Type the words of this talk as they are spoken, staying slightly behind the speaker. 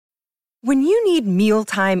When you need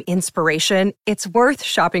mealtime inspiration, it's worth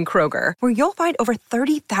shopping Kroger, where you'll find over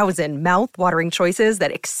 30,000 mouth-watering choices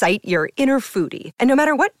that excite your inner foodie. And no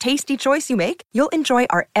matter what tasty choice you make, you'll enjoy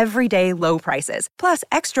our everyday low prices, plus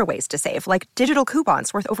extra ways to save, like digital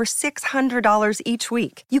coupons worth over $600 each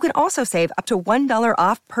week. You can also save up to $1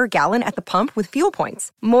 off per gallon at the pump with fuel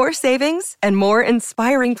points. More savings and more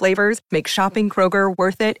inspiring flavors make shopping Kroger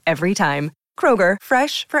worth it every time. Kroger,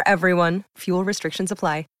 fresh for everyone. Fuel restrictions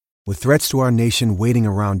apply. With threats to our nation waiting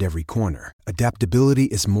around every corner, adaptability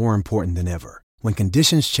is more important than ever. When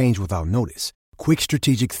conditions change without notice, quick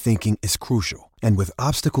strategic thinking is crucial. And with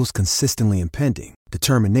obstacles consistently impending,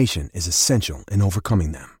 determination is essential in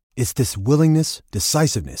overcoming them. It's this willingness,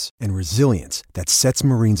 decisiveness, and resilience that sets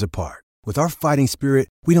Marines apart. With our fighting spirit,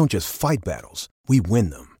 we don't just fight battles, we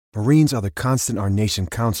win them. Marines are the constant our nation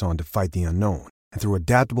counts on to fight the unknown. And through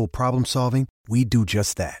adaptable problem solving, we do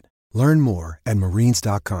just that. Learn more at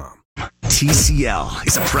marines.com. TCL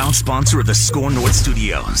is a proud sponsor of the Score North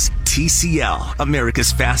Studios. TCL,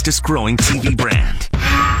 America's fastest growing TV brand.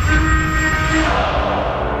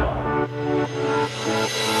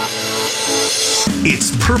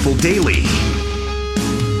 It's Purple Daily.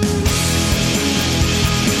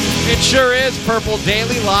 It sure is Purple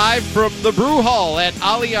Daily, live from the Brew Hall at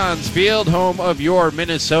Allianz Field, home of your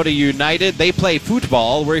Minnesota United. They play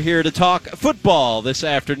football. We're here to talk football this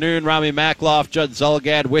afternoon. Rami Makloff, Judd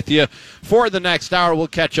Zulgad with you for the next hour. We'll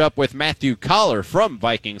catch up with Matthew Collar from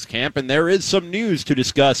Vikings Camp, and there is some news to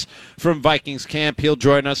discuss from Vikings Camp. He'll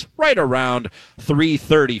join us right around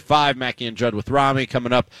 3:35. Mackie and Judd with Rami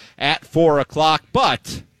coming up at 4 o'clock,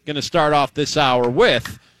 but going to start off this hour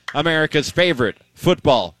with America's favorite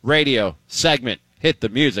football radio segment. Hit the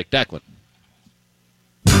music, Declan.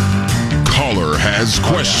 Caller has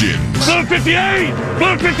questions. Blue 58!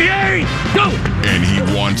 Blue 58! Go! And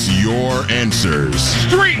he wants your answers.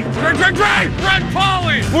 Street! Dre! Red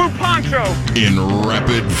Polly! Blue Poncho! In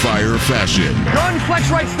rapid-fire fashion. Gun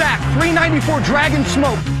flex right stack. 394 Dragon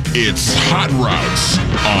Smoke. It's Hot Routes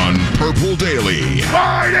on Purple Daily.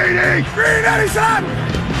 580!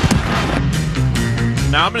 397!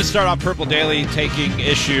 Now I'm going to start off Purple Daily taking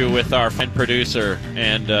issue with our friend producer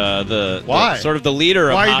and the sort of the leader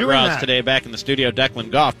of Hot Routes today back in the studio,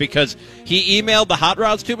 Declan Goff, because he emailed the Hot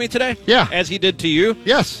Routes to me today. Yeah. As he did to you.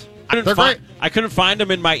 Yes. I couldn't find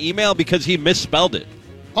him in my email because he misspelled it.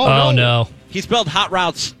 Oh no. He spelled Hot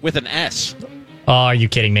Routes with an S. Oh, are you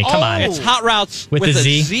kidding me? Come on. It's Hot Routes with a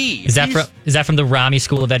Z. Is that from the Rami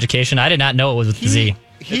School of Education? I did not know it was with the Z.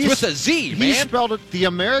 It's with a Z, man. He spelled it the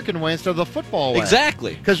American way instead of the football way.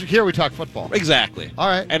 Exactly. Because here we talk football. Exactly. All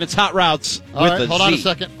right. And it's Hot Routes All with right, a hold Z. on a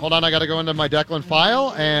second. Hold on, I got to go into my Declan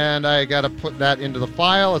file, and I got to put that into the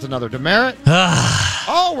file as another demerit.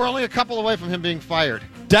 Oh, we're only a couple away from him being fired.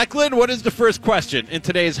 Declan, what is the first question in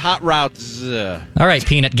today's Hot Routes? All right,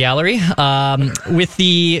 Peanut Gallery. With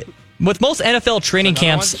most NFL training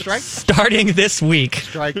camps starting this week.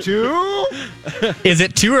 Strike two. Is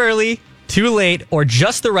it too early, too late, or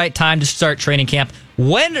just the right time to start training camp?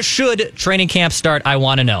 When should training camp start? I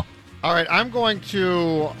want to know. All right, I'm going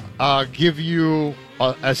to give you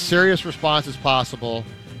as serious response as possible,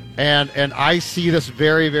 and I see this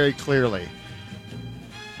very, very clearly.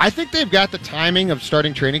 I think they've got the timing of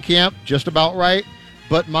starting training camp just about right,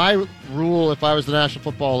 but my rule, if I was the National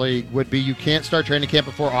Football League, would be you can't start training camp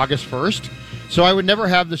before August 1st. So I would never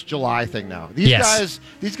have this July thing now. These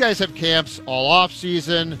guys have camps all off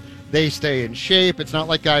season. They stay in shape. It's not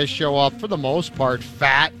like guys show up, for the most part,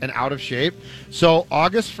 fat and out of shape. So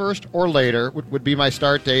August 1st or later would be my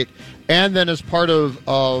start date. And then as part of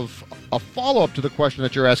a follow-up to the question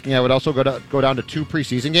that you're asking, I would also go down to 2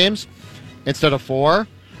 preseason games instead of 4.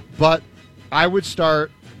 But I would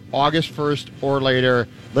start August 1st or later.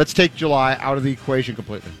 Let's take July out of the equation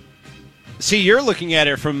completely. See, you're looking at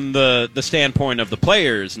it from the standpoint of the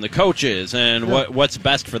players and the coaches and what's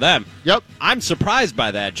best for them. Yep. I'm surprised by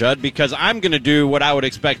that, Judd, because I'm going to do what I would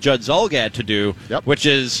expect Judd Zulgad to do, which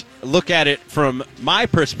is look at it from my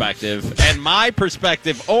perspective and my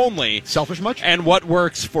perspective only. Selfish much? And what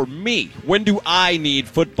works for me. When do I need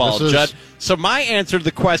football, Judd? So my answer to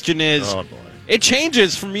the question is it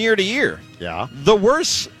changes from year to year. Yeah. The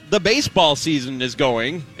worse the baseball season is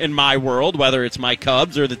going in my world, whether it's my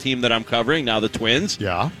Cubs or the team that I'm covering, now the Twins,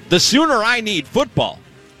 the sooner I need football.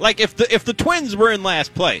 Like if the Twins were in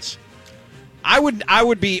last place, I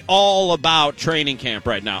would be all about training camp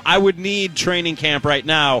right now. I would need training camp right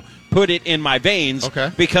now, put it in my veins,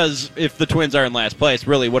 because if the Twins are in last place,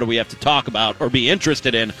 really what do we have to talk about or be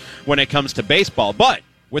interested in when it comes to baseball? But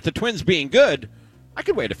with the Twins being good, I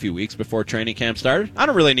could wait a few weeks before training camp started. I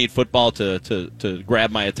don't really need football to grab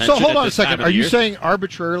my attention. So hold on at a this time second. of Are the you year. saying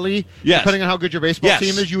arbitrarily, Yes. depending on how good your baseball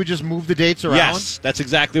team is, you would just move the dates around? Yes, that's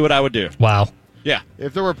exactly what I would do. Wow. Yeah.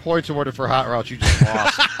 If there were points awarded for hot routes, you just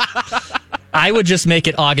lost. I would just make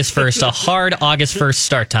it August 1st, a hard August 1st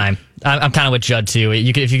start time. I'm kind of with Judd, too.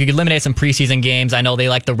 If you could eliminate some preseason games, I know they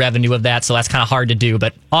like the revenue of that, so that's kind of hard to do.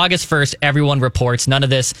 But August 1st, everyone reports. None of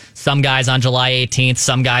this, some guys on July 18th,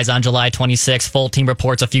 some guys on July 26th, full team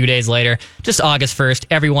reports a few days later. Just August 1st,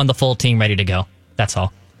 everyone, the full team, ready to go. That's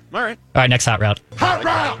all. All right. All right, next hot route. Hot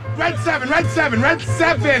route! Red 7, red 7, red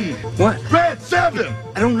 7! What? Red 7!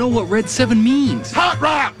 I don't know what red 7 means. Hot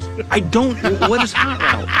route! I don't. What is hot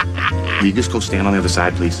route? Will you just go stand on the other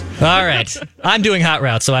side, please? All right. I'm doing hot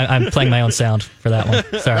route, so I'm playing my own sound for that one.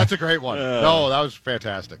 Sorry. That's a great one. No, that was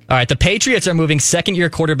fantastic. All right, the Patriots are moving second-year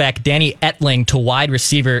quarterback Danny Etling to wide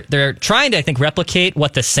receiver. They're trying to, I think, replicate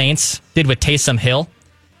what the Saints did with Taysom Hill.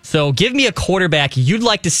 So give me a quarterback you'd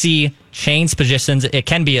like to see change positions. It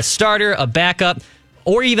can be a starter, a backup,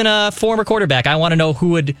 or even a former quarterback. I want to know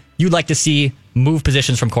who you'd like to see move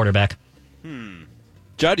positions from quarterback.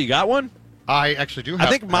 Judd, you got one? I actually do have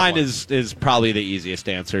I think mine one. is probably the easiest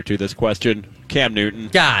answer to this question. Cam Newton.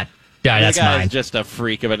 God. Yeah, That that's guy mine. is just a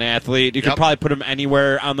freak of an athlete. You Yep. could probably put him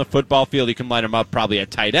anywhere on the football field. You can line him up probably at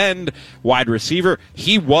tight end, wide receiver.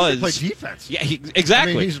 He was Play defense. Yeah,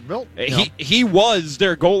 exactly. I mean, he's built. He was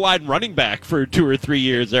their goal line running back for 2 or 3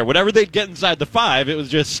 years there. Whatever they'd get inside the 5, it was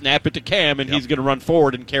just snap it to Cam, and he's going to run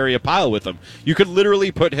forward and carry a pile with him. You could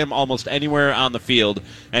literally put him almost anywhere on the field,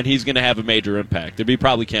 and he's going to have a major impact. It'd be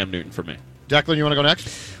probably Cam Newton for me. Declan, you want to go next?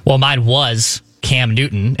 Well, mine was Cam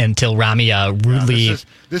Newton until Rami rudely...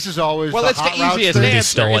 This is always Well, the it's the hot route easiest thing. answer.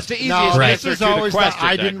 stole It's it. the easiest No, Right. answer this is to the always question,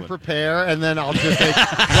 I didn't Declan. prepare, and then I'll just take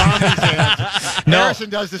Rami's answer. No. Harrison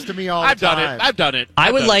does this to me all I've the done time. it. I've done it. I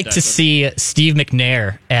I've would done like it, to Declan. see Steve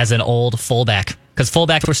McNair as an old fullback because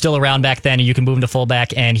fullbacks were still around back then, and you can move him to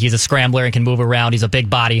fullback, and he's a scrambler and can move around. He's a big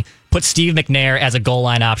body. Put Steve McNair as a goal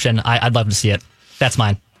line option. I'd love to see it. That's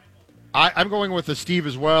mine. I'm going with the Steve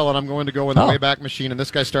as well, and I'm going to go in the Wayback Machine. And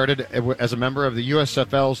this guy started as a member of the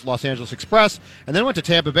USFL's Los Angeles Express, and then went to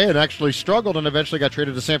Tampa Bay and actually struggled, and eventually got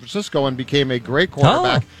traded to San Francisco and became a great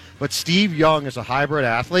quarterback. But Steve Young is a hybrid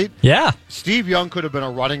athlete. Yeah. Steve Young could have been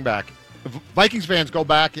a running back. Vikings fans, go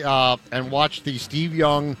back and watch the Steve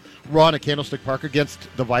Young run at Candlestick Park against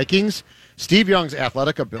the Vikings. Steve Young's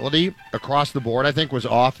athletic ability across the board, I think, was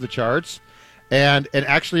off the charts. And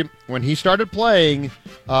actually, when he started playing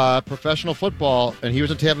professional football and he was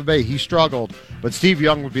in Tampa Bay, he struggled. But Steve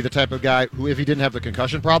Young would be the type of guy who, if he didn't have the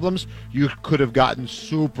concussion problems, you could have gotten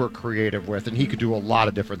super creative with, and he could do a lot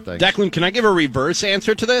of different things. Declan, can I give a reverse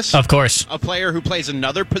answer to this? Of course. A player who plays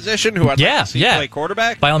another position who I'd like to see play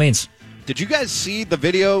quarterback? By all means. Did you guys see the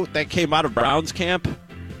video that came out of Browns camp?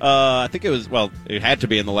 I think it was, well, it had to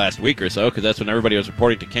be in the last week or so because that's when everybody was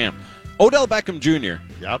reporting to camp. Odell Beckham Jr.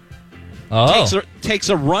 Yep. Takes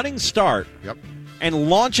a running start Yep. and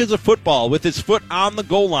launches a football with his foot on the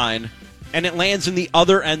goal line, and it lands in the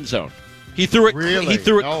other end zone. He threw it. Really? He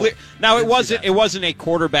threw it No, clear. Now I it didn't see wasn't. that. It wasn't a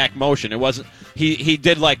quarterback motion. It wasn't. He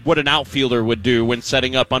did like what an outfielder would do when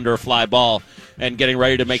setting up under a fly ball and getting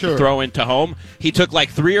ready to make the Sure. throw into home. He took like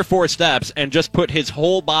 3 or 4 steps and just put his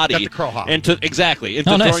whole body Got the crow hop. into nice.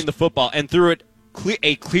 throwing the football and threw it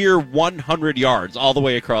a clear 100 yards all the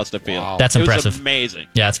way across the field. Wow. That's It was impressive. amazing.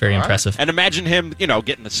 Yeah, it's very impressive. And imagine him,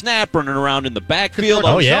 getting the snap, running around in the backfield.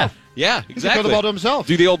 throw it Oh, yeah. himself. Yeah, He exactly. could throw the ball to himself.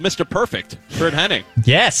 Do the old Mr. Perfect, Kurt Hennig.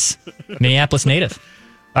 Yes. Minneapolis native.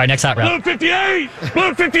 All right, next hot route. Blue 58!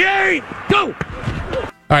 Blue 58! Go!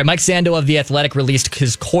 All right, Mike Sando of The Athletic released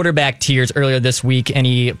his quarterback tiers earlier this week, and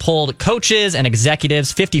he pulled coaches and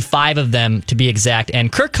executives, 55 of them to be exact, and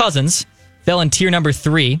Kirk Cousins fell in tier number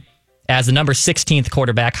 3 as the number 16th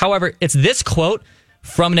quarterback. However, it's this quote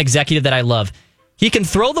from an executive that I love. He can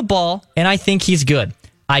throw the ball, and I think he's good.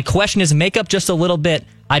 I question his makeup just a little bit.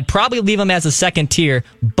 I'd probably leave him as a second tier,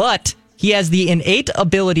 but he has the innate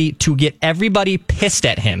ability to get everybody pissed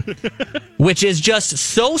at him, which is just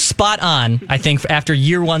so spot on, I think, after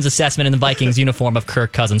year one's assessment in the Vikings uniform of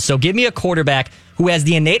Kirk Cousins. So give me a quarterback who has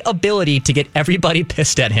the innate ability to get everybody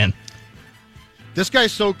pissed at him. This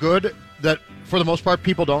guy's so good that, for the most part,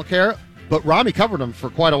 people don't care. But Rami covered him for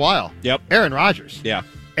quite a while. Yep. Aaron Rodgers. Yeah.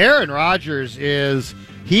 Aaron Rodgers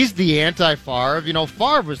he's the anti-Favre.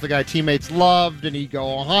 Favre was the guy teammates loved, and he'd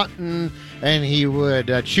go hunting, and he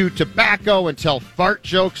would chew tobacco and tell fart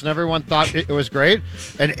jokes, and everyone thought it was great.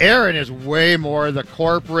 And Aaron is way more the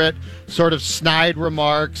corporate, sort of snide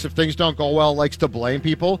remarks. If things don't go well, likes to blame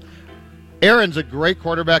people. Aaron's a great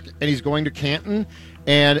quarterback, and he's going to Canton.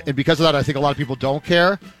 And because of that, I think a lot of people don't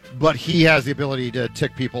care. But he has the ability to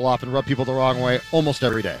tick people off and rub people the wrong way almost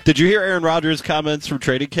every day. Did you hear Aaron Rodgers' comments from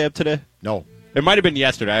training camp today? No. It might have been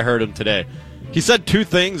yesterday. I heard him today. He said two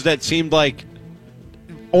things that seemed like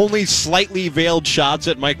only slightly veiled shots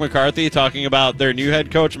at Mike McCarthy, talking about their new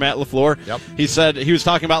head coach, Matt LaFleur. Yep. He said he was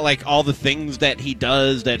talking about like all the things that he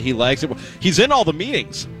does, that he likes. He's in all the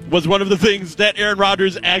meetings, was one of the things that Aaron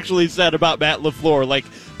Rodgers actually said about Matt LaFleur, like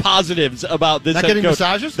positives about this Not head getting coach.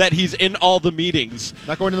 massages? That he's in all the meetings.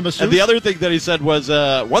 Not going to the masseuse? And the other thing that he said was,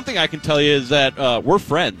 one thing I can tell you is that we're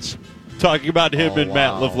friends. Talking about him and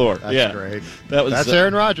Matt LaFleur. That's great. That's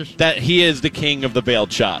Aaron Rodgers. That he is the king of the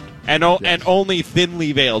veiled shot. And only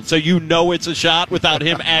thinly veiled. So you know it's a shot without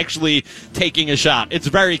him actually taking a shot. It's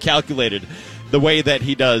very calculated, the way that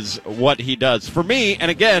he does what he does. For me,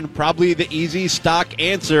 and again, probably the easy stock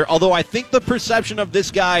answer, although I think the perception of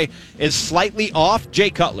this guy is slightly off,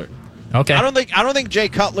 Jay Cutler. Okay. I don't think Jay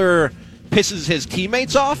Cutler pisses his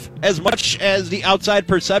teammates off as much as the outside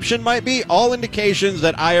perception might be. All indications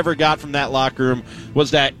that I ever got from that locker room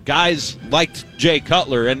was that guys liked Jay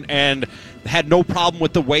Cutler and had no problem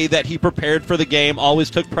with the way that he prepared for the game, always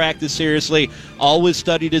took practice seriously, always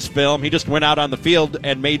studied his film. He just went out on the field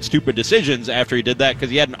and made stupid decisions after he did that because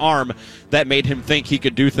he had an arm that made him think he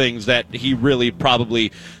could do things that he really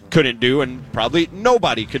probably couldn't do and probably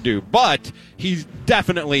nobody could do. But he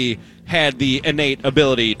definitely had the innate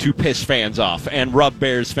ability to piss fans off and rub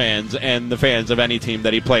Bears fans and the fans of any team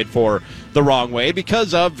that he played for the wrong way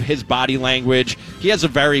because of his body language. He has a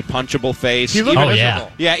very punchable face. He looked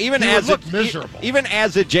miserable. Yeah, even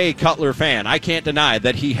as a Jay Cutler fan, I can't deny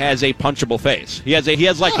that he has a punchable face. He has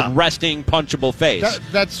resting punchable face.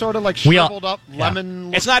 That's sort of like shriveled up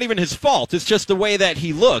lemon. It's not even his fault. It's just the way that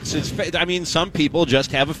he looks. Some people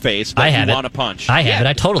just have a face that you want to punch. I have it.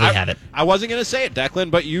 I totally have it. I wasn't going to say it,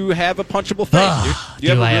 Declan, but you have a punchable face, dude. You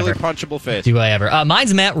have a really punchable face. Do I ever?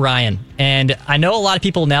 Mine's Matt Ryan, and I know a lot of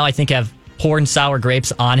people now I think have poured sour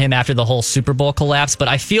grapes on him after the whole Super Bowl collapse, but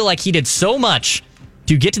I feel like he did so much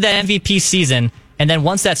to get to that MVP season, and then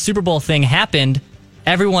once that Super Bowl thing happened,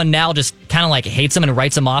 everyone now just kind of like hates him and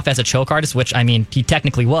writes him off as a choke artist, which, I mean, he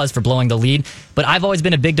technically was for blowing the lead, but I've always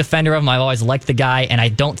been a big defender of him. I've always liked the guy, and I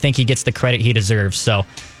don't think he gets the credit he deserves, so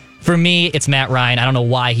for me, it's Matt Ryan. I don't know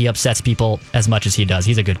why he upsets people as much as he does.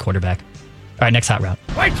 He's a good quarterback. All right, next hot route.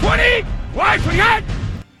 Wait, 20! Why, 28! All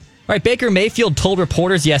right, Baker Mayfield told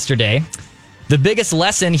reporters yesterday the biggest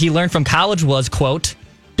lesson he learned from college was, quote,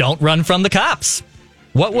 don't run from the cops.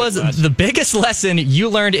 What was the biggest lesson you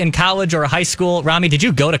learned in college or high school? Rami, did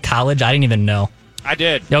you go to college? I didn't even know. I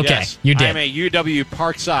did. Okay, yes. you did. I'm a UW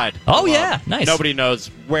Parkside. Oh, yeah, nice. Nobody knows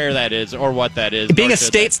where that is or what that is. Being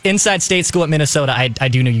inside state school at Minnesota, I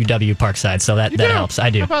do know UW Parkside, so that helps.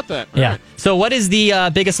 I do. How about that? Yeah. Right. So what is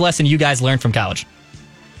the biggest lesson you guys learned from college?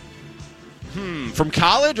 From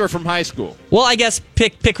college or from high school? Well, I guess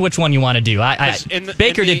pick which one you want to do.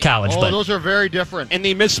 Baker did college, but those are very different. In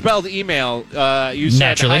the misspelled email, you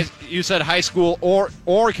said high school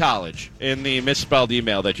or college in the misspelled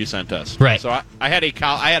email that you sent us. Right. So I had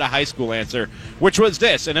a high school answer, which was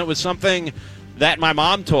this, and it was something that my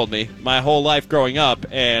mom told me my whole life growing up,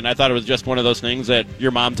 and I thought it was just one of those things that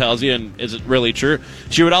your mom tells you, and is it really true?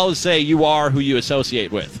 She would always say, you are who you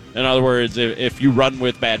associate with. In other words, if you run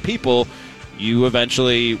with bad people, you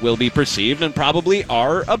eventually will be perceived and probably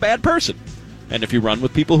are a bad person. And if you run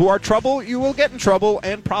with people who are trouble, you will get in trouble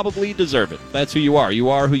and probably deserve it. That's who you are. You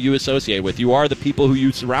are who you associate with. You are the people who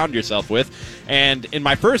you surround yourself with. And in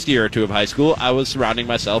my first year or two of high school, I was surrounding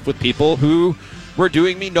myself with people who were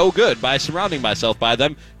doing me no good by surrounding myself by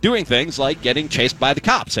them, doing things like getting chased by the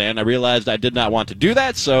cops. And I realized I did not want to do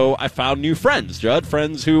that, so I found new friends, Judd.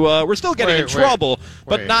 Friends who were still getting in trouble,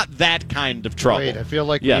 but not that kind of trouble. Wait, I feel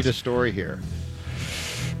like we need a story here.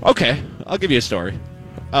 Okay, I'll give you a story.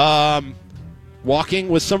 Walking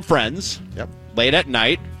with some friends late at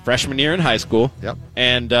night, freshman year in high school. Yep.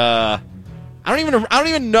 And I don't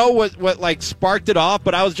even know what like sparked it off,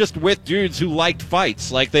 but I was just with dudes who liked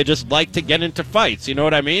fights. Like they just liked to get into fights, you know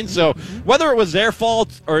what I mean? So whether it was their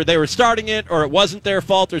fault or they were starting it or it wasn't their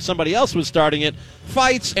fault or somebody else was starting it,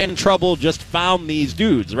 fights and trouble just found these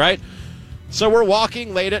dudes, right? So we're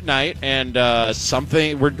walking late at night and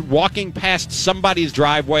we're walking past somebody's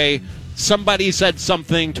driveway. Somebody said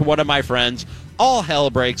something to one of my friends. All hell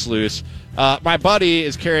breaks loose. My buddy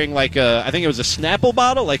is carrying I think it was a Snapple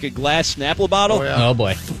bottle, like a glass Snapple bottle. Oh, yeah. Oh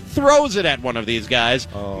boy. Throws it at one of these guys,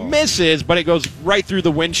 misses, but it goes right through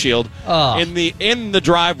the windshield in the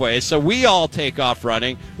driveway. So we all take off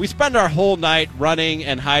running. We spend our whole night running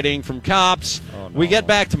and hiding from cops. Oh, no. We get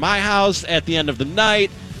back to my house at the end of the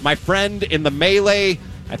night. My friend in the melee,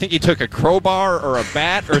 I think he took a crowbar or a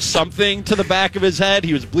bat or something to the back of his head.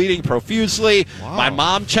 He was bleeding profusely. Wow. My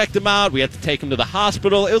mom checked him out. We had to take him to the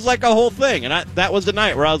hospital. It was like a whole thing, and that was the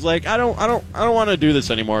night where I was like, I don't want to do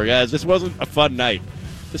this anymore, guys. This wasn't a fun night.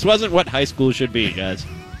 This wasn't what high school should be, guys.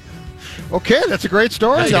 Okay, that's a great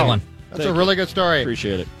story. That's a good one. That's a really good story.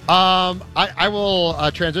 Appreciate it. I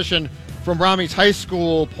will transition from Rami's high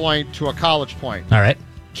school point to a college point. All right.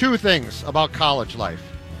 2 things about college life.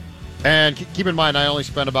 And keep in mind, I only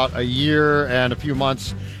spent about a year and a few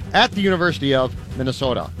months at the University of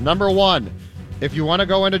Minnesota. Number 1, if you want to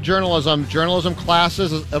go into journalism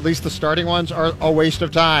classes, at least the starting ones, are a waste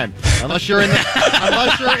of time. Unless you're in the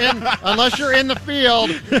field,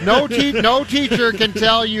 no teacher can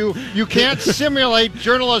tell you you can't simulate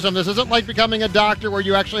journalism. This isn't like becoming a doctor where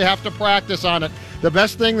you actually have to practice on it. The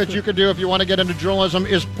best thing that you can do if you want to get into journalism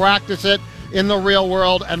is practice it in the real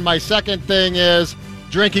world. And my second thing is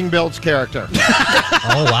drinking builds character.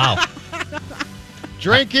 Oh, wow.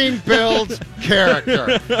 Drinking builds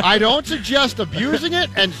character. I don't suggest abusing it,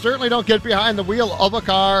 and certainly don't get behind the wheel of a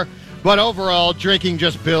car, but overall, drinking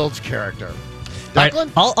just builds character.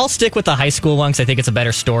 Declan? All right, I'll stick with the high school one because I think it's a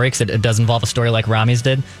better story because it does involve a story like Rami's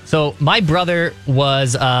did. So my brother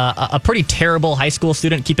was a pretty terrible high school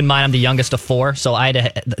student. Keep in mind, I'm the youngest of 4, so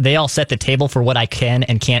they all set the table for what I can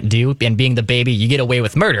and can't do. And being the baby, you get away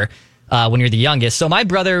with murder when you're the youngest. So my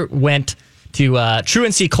brother went to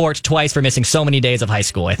truancy court twice for missing so many days of high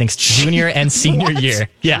school. I think it's junior and senior year.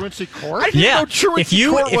 Yeah. Truancy court? I didn't know truancy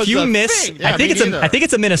court was a miss, thing. Yeah, I think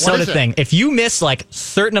it's a Minnesota thing. If you miss like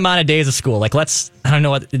certain amount of days of school, like I don't know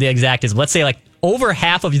what the exact is, but let's say like over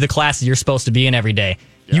half of the classes you're supposed to be in every day,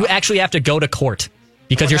 you actually have to go to court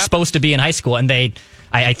because you're supposed to be in high school, and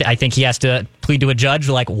I think he has to plead to a judge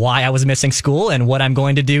like why I was missing school and what I'm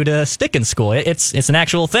going to do to stick in school. It's an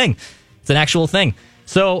actual thing. It's an actual thing.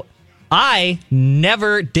 So I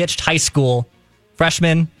never ditched high school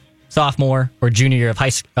freshman, sophomore, or junior year of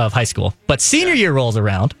high school. But senior year rolls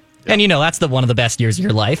around, and that's one of the best years of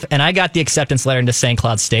your life. And I got the acceptance letter into St.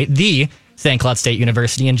 Cloud State, the St. Cloud State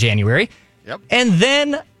University, in January. Yep. And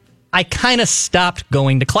then I kind of stopped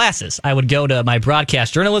going to classes. I would go to my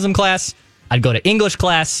broadcast journalism class, I'd go to English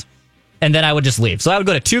class, and then I would just leave. So I would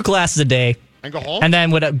go to 2 classes a day. And go home? And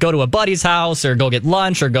then would go to a buddy's house or go get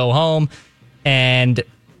lunch or go home. And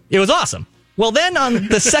it was awesome. Well, then on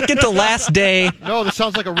the second to last day... No, this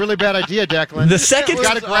sounds like a really bad idea, Declan. You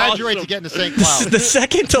got to graduate to get into St. Cloud. The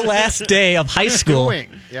second to last day of high school...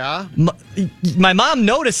 Yeah? My mom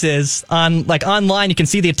notices online, you can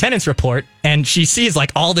see the attendance report, and she sees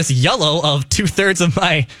like all this yellow of 2/3 of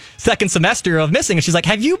my second semester of missing. And she's like,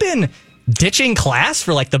 have you been ditching class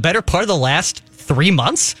for like the better part of the last 3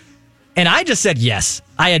 months? And I just said yes.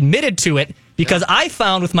 I admitted to it because I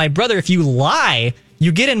found with my brother, if you lie,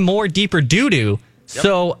 you get in more deeper doo-doo. Yep.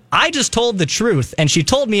 So I just told the truth, and she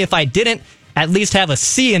told me if I didn't at least have a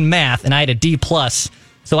C in math, and I had a D+.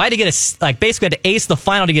 So I had to get basically had to ace the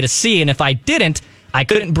final to get a C, and if I didn't, I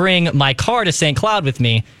couldn't bring my car to St. Cloud with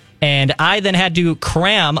me. And I then had to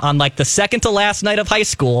cram on like the second to last night of high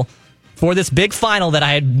school for this big final that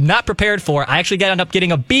I had not prepared for. I actually ended up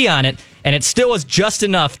getting a B on it, and it still was just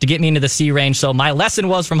enough to get me into the C range. So my lesson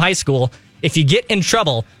was from high school, if you get in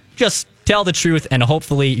trouble, just tell the truth, and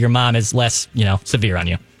hopefully your mom is less, severe on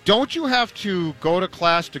you. Don't you have to go to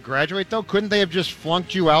class to graduate, though? Couldn't they have just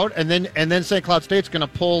flunked you out, and then St. Cloud State's going to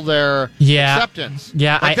pull their acceptance?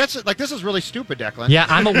 Yeah, this is really stupid, Declan. Yeah,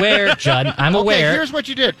 I'm aware, Judd. I'm aware. Okay, here's what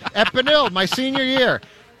you did at Benilde, my senior year.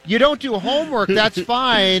 You don't do homework, that's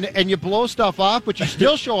fine, and you blow stuff off, but you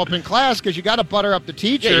still show up in class because you got to butter up the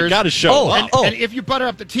teachers. Yeah, you got to show up. And if you butter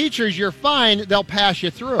up the teachers, you're fine. They'll pass you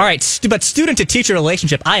through. All right, but student-to-teacher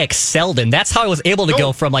relationship, I excelled in. That's how I was able to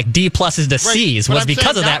go from like D+ to C's, was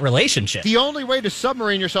because of that relationship. The only way to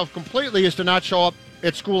submarine yourself completely is to not show up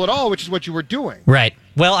at school at all, which is what you were doing. Right.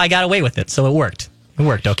 Well, I got away with it, so it worked. It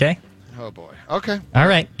worked, okay? Oh, boy. Okay. All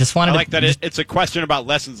right. Just wanted I like to... that it's a question about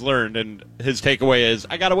lessons learned, and his takeaway is,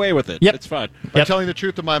 I got away with it. Yep. It's fun. By telling the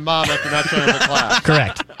truth to my mom after not showing up in class.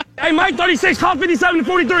 Correct. Hey, Mike, 36, call 57 to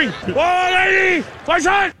 43. 180, flash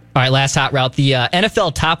shot. All right, last hot route. The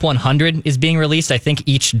NFL Top 100 is being released, I think,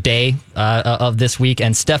 each day of this week,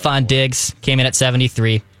 and Stephon Diggs came in at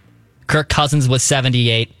 73. Kirk Cousins was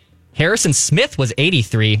 78. Harrison Smith was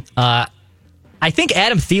 83. I think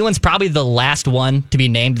Adam Thielen's probably the last one to be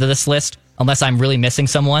named to this list, unless I'm really missing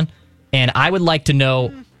someone. And I would like to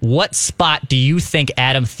know, what spot do you think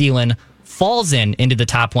Adam Thielen falls into the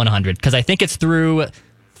top 100? Because I think it's through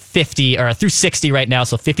 50 or through 60 right now,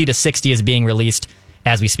 so 50 to 60 is being released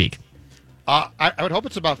as we speak. I would hope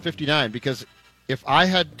it's about 59, because if I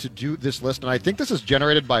had to do this list, and I think this is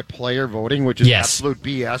generated by player voting, which is absolute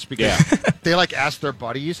BS because they ask their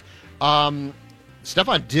buddies.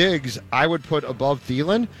 Stephon Diggs, I would put above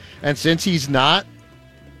Thielen, and since he's not,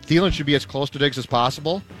 Thielen should be as close to Diggs as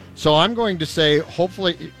possible. So I'm going to say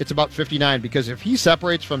hopefully it's about 59 because if he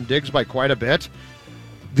separates from Diggs by quite a bit,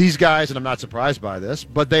 these guys, and I'm not surprised by this,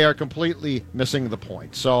 but they are completely missing the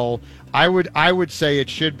point. So I would say it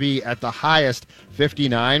should be at the highest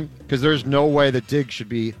 59 because there's no way that Diggs should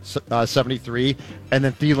be 73 and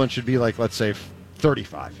then Thielen should be let's say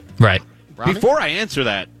 35. Right. Ronnie? Before I answer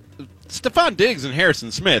that, Stephon Diggs and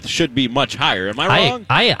Harrison Smith should be much higher. Am I wrong?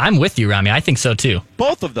 I'm with you, Rami. I think so, too.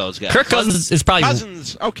 Both of those guys. Kirk Cousins is probably...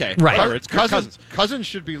 Cousins, okay. Right. Whatever, it's Cousins. Cousins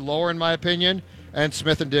should be lower, in my opinion, and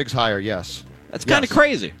Smith and Diggs higher, yes. That's kind of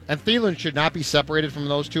crazy. And Thielen should not be separated from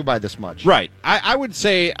those two by this much. Right. I would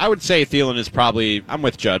say Thielen is probably, I'm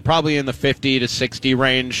with Judd, probably in the 50 to 60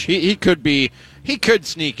 range. He could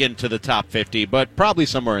sneak into the top 50, but probably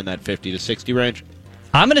somewhere in that 50 to 60 range.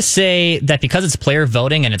 I'm going to say that because it's player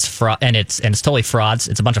voting and it's totally frauds.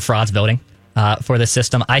 It's a bunch of frauds voting for this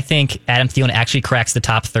system. I think Adam Thielen actually cracks the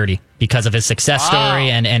top 30 because of his success story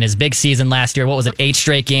and his big season last year. What was it? 8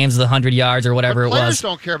 straight games of the 100 yards or whatever it was. Players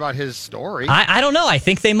don't care about his story. I don't know. I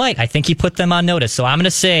think they might. I think he put them on notice. So I'm going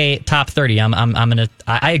to say top 30.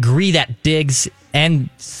 I agree that Diggs and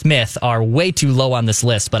Smith are way too low on this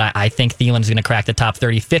list, but I think Thielen's going to crack the top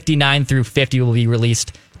 30. 59 through 50 will be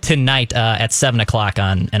released tonight at 7 o'clock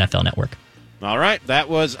on NFL Network. All right, that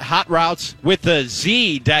was Hot Routes with a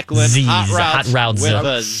Z, Declan. Z's, Hot Routes with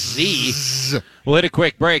a Z. We'll hit a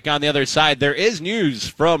quick break. On the other side, there is news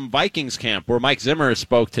from Vikings camp where Mike Zimmer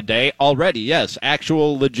spoke today already. Yes,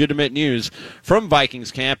 actual legitimate news from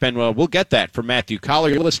Vikings camp, and we'll get that from Matthew Collar.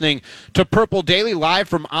 You're listening to Purple Daily live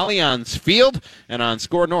from Allianz Field and on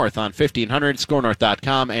Score North on 1500,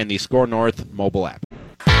 scorenorth.com, and the Score North mobile app.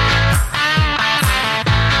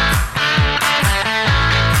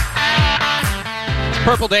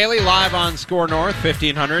 Purple Daily live on Score North,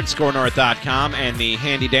 1500, scorenorth.com, and the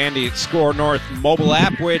handy-dandy Score North mobile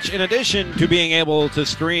app, which, in addition to being able to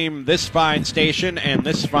stream this fine station and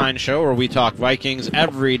this fine show where we talk Vikings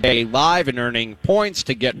every day live and earning points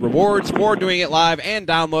to get rewards for doing it live and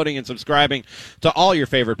downloading and subscribing to all your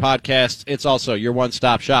favorite podcasts, it's also your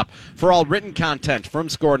one-stop shop for all written content from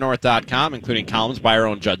scorenorth.com, including columns by our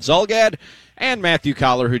own Judd Zulgad, and Matthew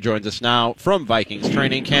Collar, who joins us now from Vikings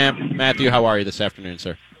training camp. Matthew, how are you this afternoon,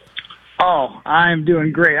 sir? Oh, I'm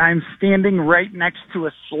doing great. I'm standing right next to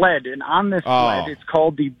a sled, and on this sled, it's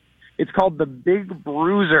called the Big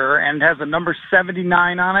Bruiser, and has a number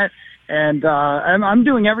 79 on it. And I'm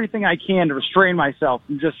doing everything I can to restrain myself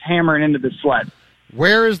from just hammering into the sled.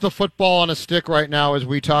 Where is the football on a stick right now as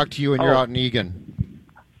we talk to you and you're out in Eagan?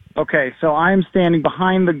 Okay, so I'm standing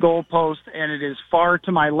behind the goalpost, and it is far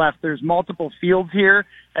to my left. There's multiple fields here,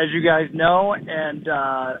 as you guys know, and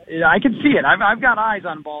I can see it. I've got eyes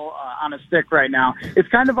on ball on a stick right now. It's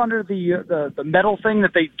kind of under the metal thing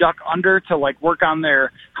that they duck under to work on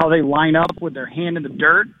how they line up with their hand in the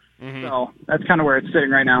dirt. Mm-hmm. So that's kind of where it's sitting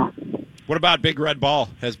right now. What about Big Red Ball?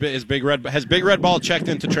 Has Big Red Ball checked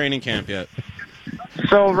into training camp yet?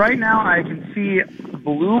 So right now I can see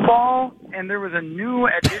Blue Ball, and there was a new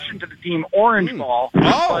addition to the team, Orange Ball.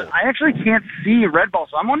 But I actually can't see Red Ball,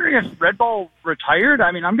 so I'm wondering if Red Ball retired.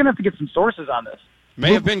 I mean, I'm going to have to get some sources on this.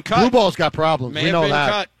 May have been cut. Blue Ball's got problems. We know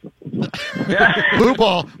that.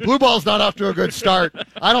 Blue Ball's not off to a good start.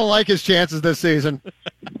 I don't like his chances this season.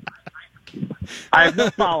 I have no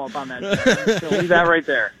follow-up on that. So leave that right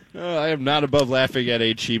there. I am not above laughing at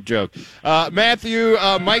a cheap joke. Matthew,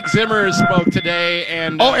 Mike Zimmer spoke today,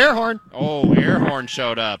 and air horn. Air horn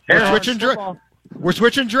showed up. We're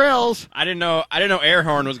switching drills. I didn't know air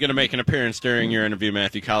horn was going to make an appearance during your interview,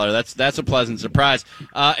 Matthew Collar. That's a pleasant surprise.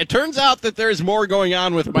 It turns out that there's more going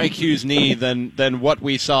on with Mike Hughes' knee than what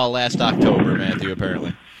we saw last October, Matthew.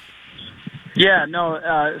 Apparently. Yeah,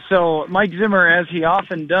 no, so Mike Zimmer, as he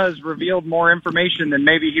often does, revealed more information than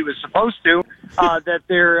maybe he was supposed to, that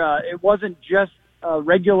it wasn't just a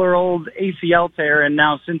regular old ACL tear, and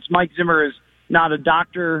now since Mike Zimmer is not a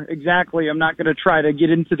doctor exactly, I'm not going to try to get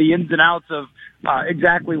into the ins and outs of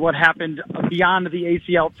exactly what happened beyond the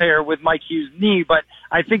ACL tear with Mike Hughes' knee, but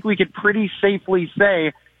I think we could pretty safely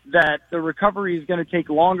say that the recovery is going to take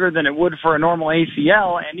longer than it would for a normal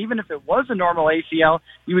ACL. And even if it was a normal ACL,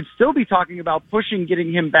 you would still be talking about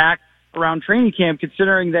getting him back around training camp,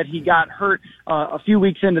 considering that he got hurt a few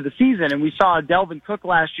weeks into the season. And we saw Delvin Cook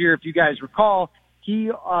last year, if you guys recall.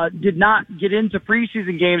 He did not get into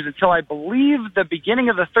preseason games until I believe the beginning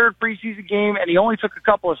of the third preseason game, and he only took a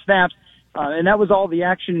couple of snaps. And that was all the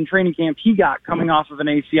action in training camp he got coming off of an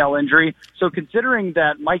ACL injury. So considering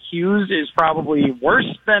that Mike Hughes is probably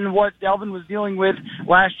worse than what Delvin was dealing with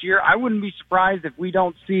last year, I wouldn't be surprised if we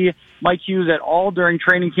don't see Mike Hughes at all during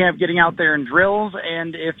training camp getting out there in drills,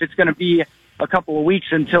 and if it's going to be a couple of weeks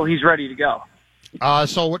until he's ready to go.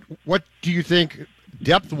 So what do you think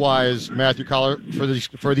depth-wise, Matthew Coller, for these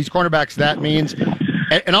cornerbacks that means?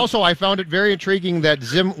 And also, I found it very intriguing that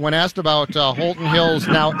Zim, when asked about Holton Hill's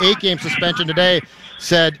now 8-game suspension today,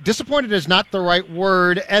 said disappointed is not the right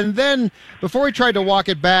word. And then, before he tried to walk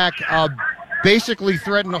it back, basically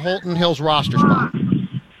threatened Holton Hill's roster spot.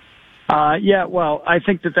 Yeah, well, I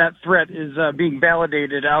think that threat is being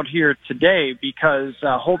validated out here today because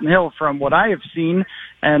Holton Hill, from what I have seen,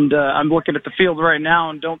 and I'm looking at the field right now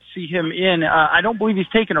and don't see him in, I don't believe he's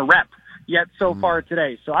taken a rep yet so far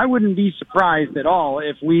today. So I wouldn't be surprised at all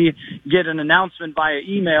if we get an announcement via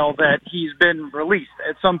email that he's been released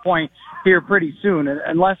at some point here pretty soon,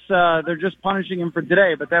 unless they're just punishing him for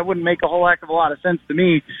today. But that wouldn't make a whole heck of a lot of sense to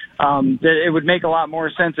me. That it would make a lot more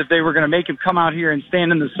sense if they were going to make him come out here and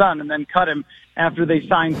stand in the sun and then cut him after they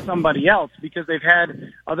signed somebody else, because they've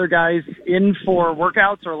had other guys in for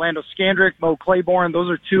workouts. Orlando Scandrick, Mo Claiborne, those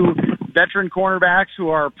are two veteran cornerbacks who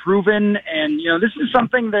are proven. And, this is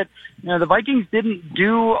something that, the Vikings didn't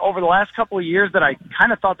do over the last couple of years that I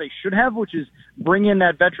kind of thought they should have, which is bring in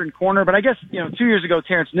that veteran corner. But I guess, 2 years ago,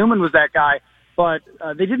 Terrence Newman was that guy. But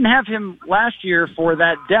they didn't have him last year for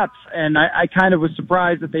that depth. And I kind of was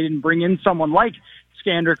surprised that they didn't bring in someone like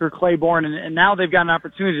Scandrick or Claiborne, and now they've got an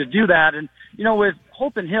opportunity to do that. And, with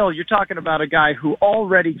Holton Hill, you're talking about a guy who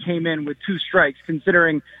already came in with 2 strikes,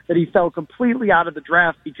 considering that he fell completely out of the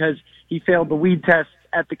draft because he failed the weed test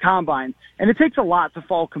at the combine. And it takes a lot to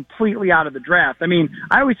fall completely out of the draft. I mean,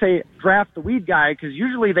 I always say draft the weed guy because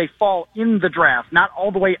usually they fall in the draft, not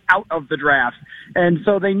all the way out of the draft. And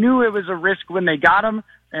so they knew it was a risk when they got him.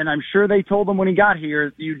 And I'm sure they told him when he got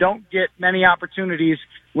here, you don't get many opportunities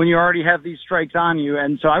when you already have these strikes on you.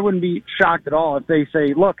 And so I wouldn't be shocked at all if they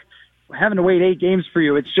say, look, we're having to wait 8 games for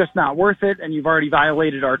you. It's just not worth it, and you've already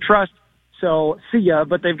violated our trust. So see ya,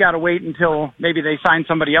 but they've got to wait until maybe they sign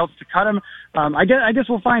somebody else to cut him. I guess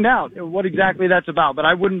we'll find out what exactly that's about, but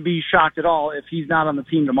I wouldn't be shocked at all if he's not on the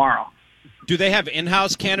team tomorrow. Do they have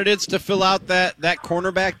in-house candidates to fill out that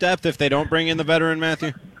cornerback depth if they don't bring in the veteran,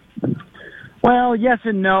 Matthew? Well, yes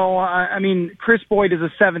and no. I mean, Chris Boyd is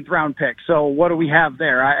a 7th-round pick, so what do we have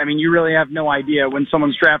there? I mean, you really have no idea when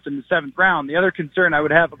someone's drafted in the 7th round. The other concern I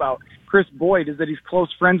would have about Chris Boyd is that he's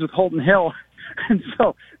close friends with Holton Hill, and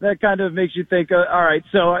so that kind of makes you think, all right,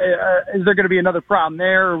 so is there going to be another problem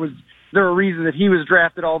there, or was there a reason that he was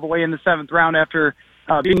drafted all the way in the 7th round after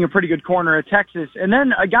being a pretty good corner at Texas? And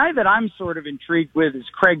then a guy that I'm sort of intrigued with is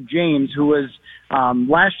Craig James, who was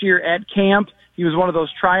last year at camp. He was one of those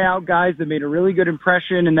tryout guys that made a really good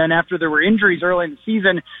impression, and then after there were injuries early in the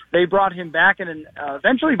season, they brought him back, and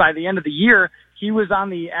eventually by the end of the year, he was on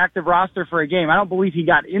the active roster for a game. I don't believe he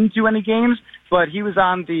got into any games, but he was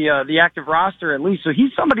on the active roster at least. So he's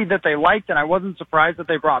somebody that they liked, and I wasn't surprised that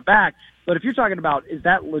they brought back. But if you're talking about, is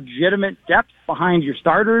that legitimate depth behind your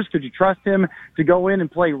starters? Could you trust him to go in and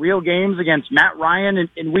play real games against Matt Ryan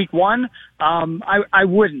in week 1? I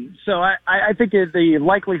wouldn't. So I think the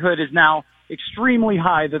likelihood is now extremely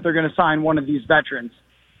high that they're going to sign one of these veterans.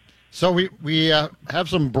 So we have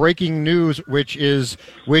some breaking news, which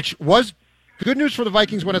was good news for the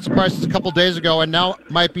Vikings when it surprised us a couple days ago, and now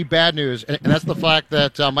might be bad news. And that's the fact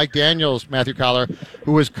that Mike Daniels, Matthew Coller,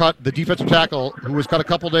 who was cut, the defensive tackle, who was cut a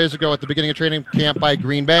couple days ago at the beginning of training camp by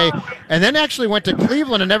Green Bay, and then actually went to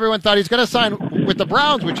Cleveland, and everyone thought he's going to sign with the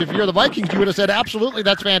Browns, which if you're the Vikings, you would have said, absolutely,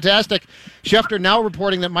 that's fantastic. Schefter now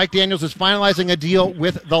reporting that Mike Daniels is finalizing a deal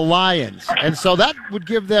with the Lions. And so that would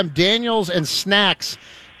give them Daniels and Snacks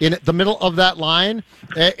in the middle of that line.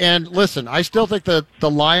 And listen, I still think that the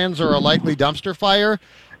Lions are a likely dumpster fire,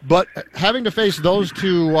 but having to face those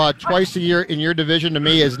two twice a year in your division to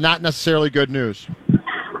me is not necessarily good news.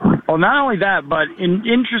 Well, not only that, but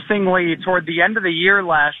interestingly, toward the end of the year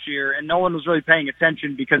last year, and no one was really paying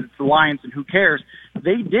attention because it's the Lions and who cares,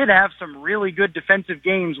 they did have some really good defensive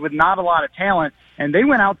games with not a lot of talent, and they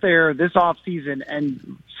went out there this offseason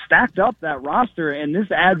and stacked up that roster, and this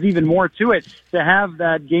adds even more to it to have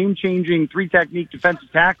that game-changing 3-technique defensive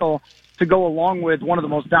tackle to go along with one of the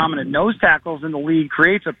most dominant nose tackles in the league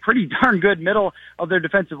creates a pretty darn good middle of their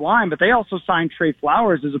defensive line. But they also signed Trey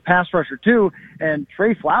Flowers as a pass rusher too, and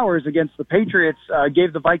Trey Flowers against the Patriots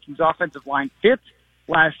gave the Vikings offensive line fits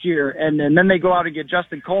last year. And then they go out and get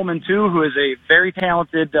Justin Coleman too, who is a very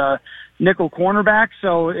talented nickel cornerback.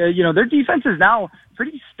 So, their defense is now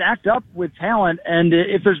pretty stacked up with talent. And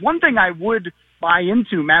if there's one thing I would buy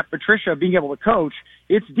into Matt Patricia being able to coach,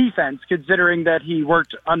 it's defense, considering that he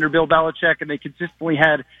worked under Bill Belichick and they consistently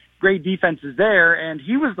had great defenses there. And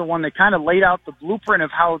he was the one that kind of laid out the blueprint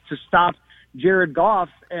of how to stop Jared Goff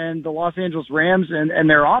and the Los Angeles Rams and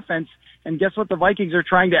their offense. And guess what the Vikings are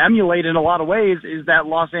trying to emulate in a lot of ways is that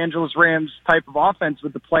Los Angeles Rams type of offense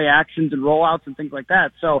with the play actions and rollouts and things like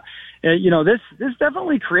that. So, this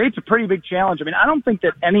definitely creates a pretty big challenge. I mean, I don't think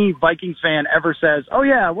that any Vikings fan ever says, oh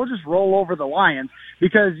yeah, we'll just roll over the Lions,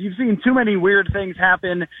 because you've seen too many weird things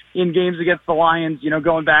happen in games against the Lions,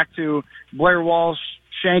 going back to Blair Walsh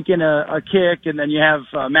shanking a kick, and then you have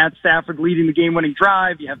Matt Stafford leading the game-winning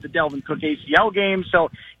drive. You have the Delvin Cook ACL game.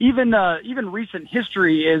 So even recent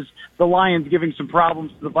history is the Lions giving some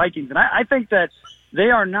problems to the Vikings. And I think that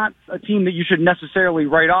they are not a team that you should necessarily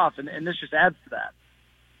write off, and this just adds to that.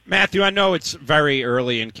 Matthew, I know it's very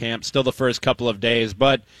early in camp, still the first couple of days,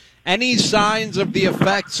 but any signs of the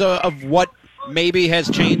effects of what maybe has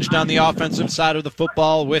changed on the offensive side of the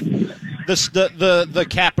football with the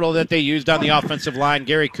capital that they used on the offensive line,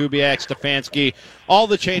 Gary Kubiak, Stefanski, all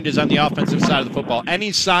the changes on the offensive side of the football?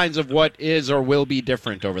 Any signs of what is or will be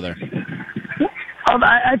different over there?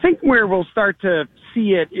 I think where we'll start to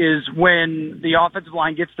see it is when the offensive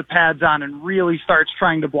line gets the pads on and really starts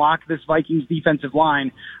trying to block this Vikings defensive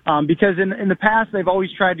line. Because in the past, they've always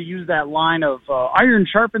tried to use that line of iron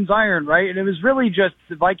sharpens iron, right? And it was really just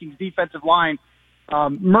the Vikings defensive line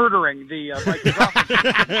murdering the Vikings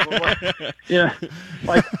offense. Yeah,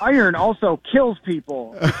 like iron also kills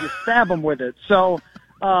people if you stab them with it. So,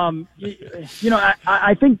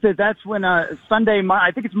 I think that's when Sunday.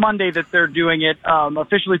 I think it's Monday that they're doing it,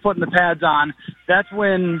 officially putting the pads on. That's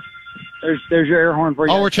when there's your air horn for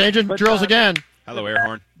you. Oh, we're changing drills again. Hello, air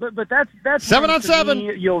horn. But that's 7 on 7.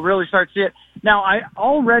 You'll really start to see it. Now, I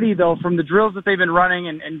already, though, from the drills that they've been running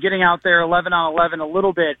and getting out there 11 on 11 a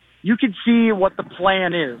little bit, you can see what the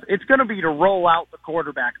plan is. It's going to be to roll out the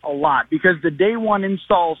quarterback a lot, because the day one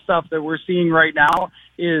install stuff that we're seeing right now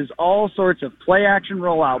is all sorts of play action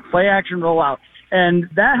rollout. And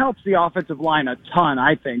that helps the offensive line a ton,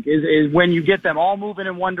 I think, is when you get them all moving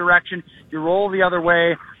in one direction, you roll the other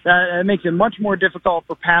way. That makes it much more difficult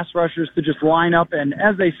for pass rushers to just line up and,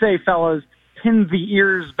 as they say, fellas, pin the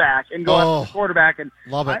ears back and go after the quarterback. And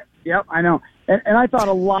love it. Yep, I know. And I thought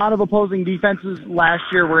a lot of opposing defenses last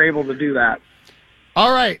year were able to do that.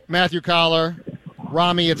 All right, Matthew Collar,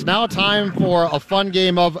 Rami, it's now time for a fun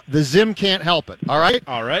game of The Zim Can't Help It. All right?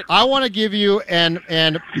 All right. I want to give you, and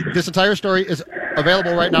this entire story is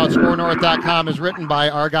available right now at ScoreNorth.com, is written by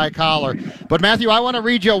our guy Collar. But, Matthew, I want to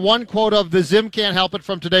read you one quote of The Zim Can't Help It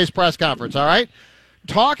from today's press conference, all right?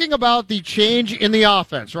 Talking about the change in the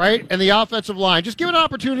offense, right, and the offensive line. Just give it an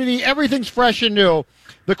opportunity. Everything's fresh and new.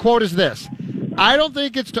 The quote is this: I don't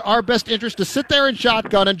think it's to our best interest to sit there and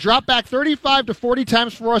shotgun and drop back 35 to 40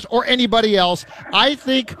 times for us or anybody else. I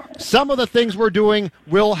think some of the things we're doing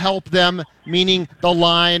will help them, meaning the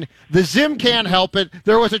line. The Zim can't help it.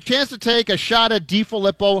 There was a chance to take a shot at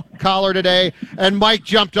DiFilippo Collar today, and Mike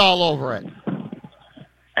jumped all over it.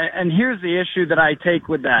 And here's the issue that I take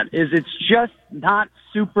with that, is it's just not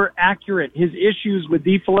super accurate. His issues with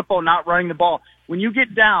DiFilippo not running the ball. When you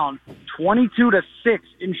get down 22-6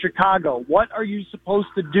 in Chicago, what are you supposed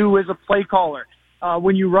to do as a play caller?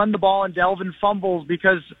 When you run the ball and Delvin fumbles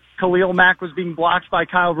because Khalil Mack was being blocked by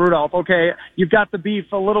Kyle Rudolph, okay, you've got the beef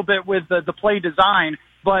a little bit with the play design.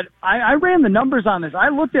 But I ran the numbers on this. I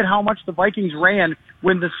looked at how much the Vikings ran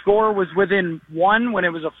when the score was within one, when it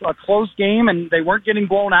was a close game and they weren't getting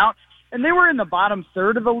blown out. And they were in the bottom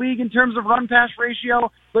third of the league in terms of run-pass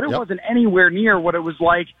ratio, but it wasn't anywhere near what it was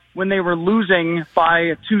like when they were losing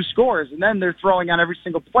by 2 scores. And then they're throwing on every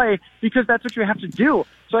single play because that's what you have to do.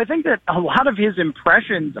 So I think that a lot of his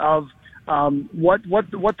impressions of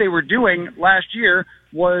what they were doing last year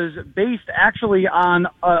was based actually on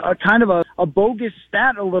a kind of a bogus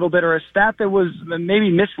stat a little bit, or a stat that was maybe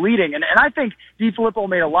misleading. And I think DiFilippo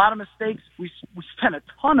made a lot of mistakes. We spent a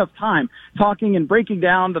ton of time talking and breaking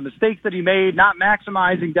down the mistakes that he made, not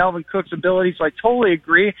maximizing Delvin Cook's ability. So I totally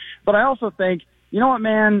agree. But I also think, you know what,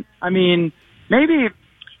 man? I mean, maybe you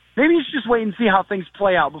should just wait and see how things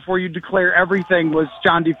play out before you declare everything was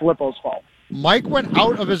John DiFilippo's fault. Mike went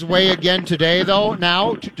out of his way again today, though,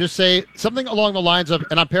 now to just say something along the lines of,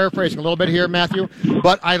 and I'm paraphrasing a little bit here, Matthew,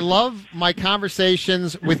 but I love my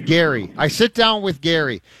conversations with Gary. I sit down with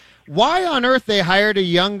Gary. Why on earth they hired a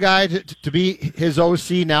young guy to be his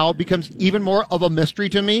OC now becomes even more of a mystery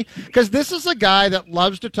to me, because this is a guy that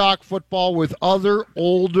loves to talk football with other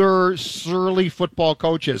older, surly football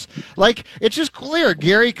coaches. Like, it's just clear.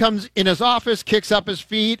 Gary comes in his office, kicks up his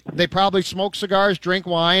feet, they probably smoke cigars, drink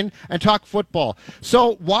wine, and talk football.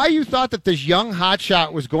 So why you thought that this young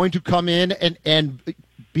hotshot was going to come in and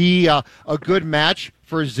be a good match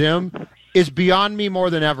for Zim is beyond me more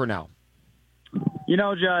than ever now. You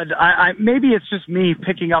know, Judd, I maybe it's just me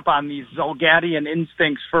picking up on these Zolgadian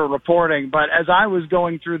instincts for reporting, but as I was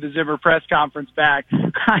going through the Zimmer press conference back,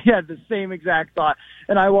 I had the same exact thought,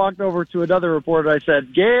 and I walked over to another reporter. I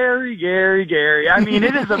said, Gary. I mean,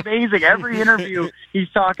 it is amazing. Every interview, he's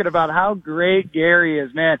talking about how great Gary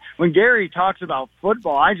is, man. When Gary talks about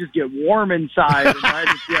football, I just get warm inside. And I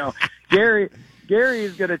just, Gary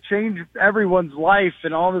is going to change everyone's life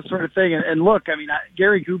and all this sort of thing. And look, I mean,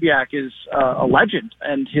 Gary Kubiak is a legend,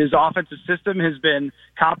 and his offensive system has been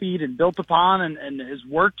copied and built upon and has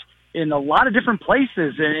worked in a lot of different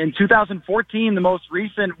places. In 2014, the most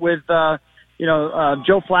recent with, Joe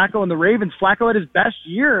Flacco and the Ravens, Flacco had his best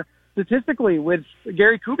year statistically with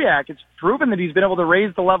Gary Kubiak. It's proven that he's been able to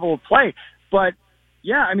raise the level of play. But,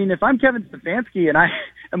 yeah, I mean, if I'm Kevin Stefanski and I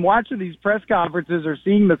am watching these press conferences or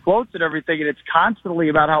seeing the quotes and everything, and it's constantly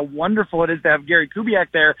about how wonderful it is to have Gary Kubiak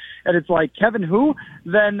there, and it's like, Kevin who?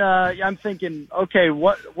 Then I'm thinking, okay,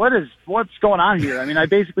 what's going on here? I mean, I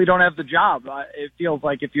basically don't have the job. It feels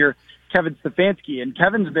like if you're Kevin Stefanski, and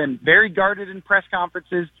Kevin's been very guarded in press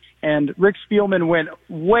conferences, and Rick Spielman went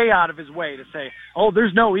way out of his way to say, oh,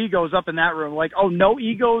 there's no egos up in that room. Like, oh, no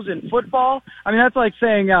egos in football? I mean, that's like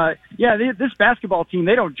saying, this basketball team,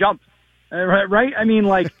 they don't jump. Right? I mean,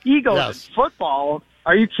 like, egos in football.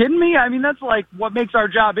 Are you kidding me? I mean, that's like what makes our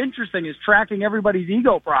job interesting is tracking everybody's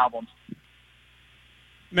ego problems.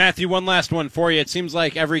 Matthew, one last one for you. It seems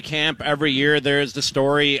like every camp, every year, there's the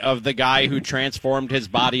story of the guy who transformed his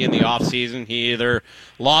body in the offseason. He either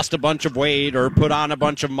lost a bunch of weight or put on a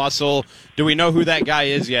bunch of muscle. Do we know who that guy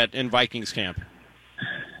is yet in Vikings camp?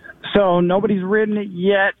 So nobody's written it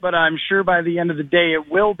yet, but I'm sure by the end of the day it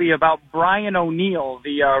will be about Brian O'Neill,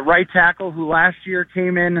 the right tackle who last year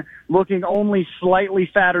came in looking only slightly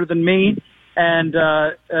fatter than me. And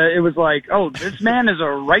it was like, oh, this man is a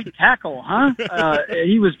right tackle, huh?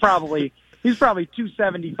 He's probably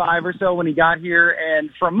 275 or so when he got here. And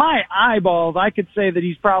from my eyeballs, I could say that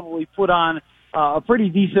he's probably put on a pretty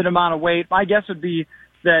decent amount of weight. My guess would be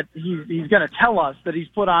that he's going to tell us that he's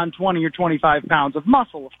put on 20 or 25 pounds of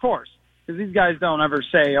muscle, of course, because these guys don't ever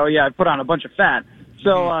say, oh, yeah, I put on a bunch of fat.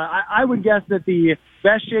 So I would guess that the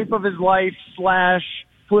best shape of his life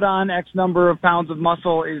 / put on X number of pounds of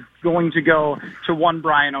muscle is going to go to one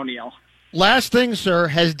Brian O'Neill. Last thing, sir,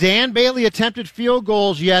 has Dan Bailey attempted field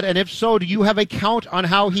goals yet? And if so, do you have a count on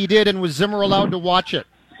how he did, and was Zimmer allowed to watch it?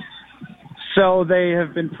 So they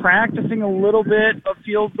have been practicing a little bit of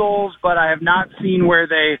field goals, but I have not seen where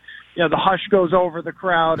they, the hush goes over the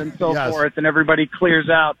crowd and so forth, and everybody clears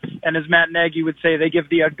out. And as Matt Nagy would say, they give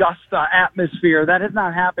the Augusta atmosphere. That has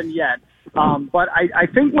not happened yet. But I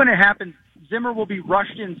think when it happens, Zimmer will be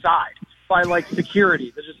rushed inside by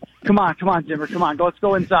security. They're just, come on, Zimmer, come on, let's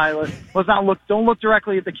go inside. Let's not look. Don't look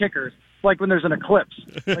directly at the kickers. It's like when there's an eclipse.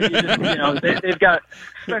 They've got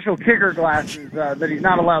special kicker glasses that he's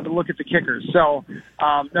not allowed to look at the kickers. So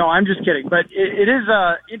no, I'm just kidding. But it is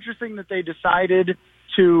interesting that they decided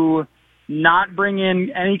to not bring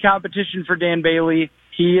in any competition for Dan Bailey.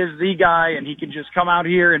 He is the guy, and he can just come out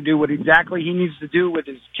here and do what exactly he needs to do with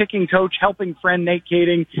his kicking coach, helping friend Nate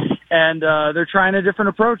Kading. And they're trying a different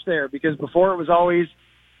approach there, because before it was always,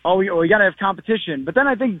 we got to have competition. But then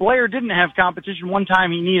I think Blair didn't have competition one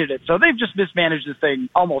time he needed it. So they've just mismanaged this thing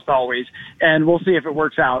almost always, and we'll see if it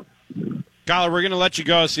works out. Kyler, we're going to let you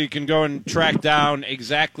go so you can go and track down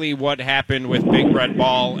exactly what happened with Big Red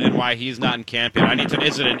Ball and why he's not in camp yet.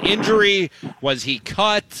 Is it an injury? Was he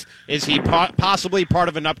cut? Is he possibly part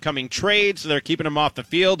of an upcoming trade, so they're keeping him off the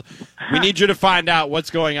field? We need you to find out what's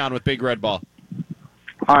going on with Big Red Ball.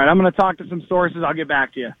 All right, I'm going to talk to some sources. I'll get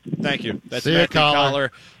back to you. Thank you. That's Matthew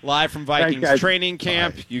Collar, live from Vikings training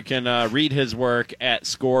camp. Bye. You can read his work at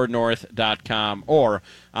scorenorth.com or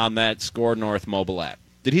on that Score North mobile app.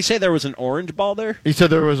 Did he say there was an orange ball there? He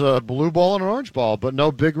said there was a blue ball and an orange ball, but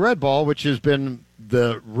no Big Red Ball, which has been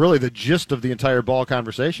the gist of the entire ball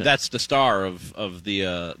conversation. That's the star of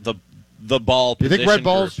the ball position. You think Red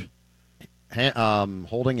Ball's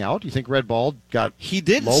holding out? Do you think Red Ball got He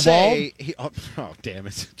did low say oh, damn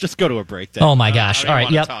it. Just go to a break then. Oh my gosh. All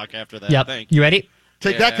right, yep. Talk after that. Yep. Thank you ready?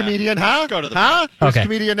 Take that, comedian, huh? Go to the break. Who's okay.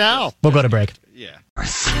 Comedian now? We'll go to break. Yeah.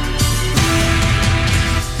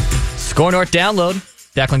 Score North download.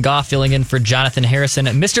 Declan Goff filling in for Jonathan Harrison.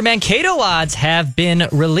 Mr. Mankato odds have been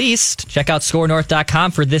released. Check out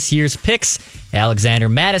scorenorth.com for this year's picks. Alexander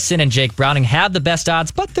Madison and Jake Browning have the best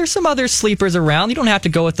odds, but there's some other sleepers around. You don't have to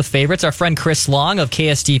go with the favorites. Our friend Chris Long of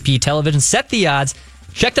KSDP Television set the odds.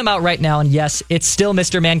 Check them out right now, and yes, it's still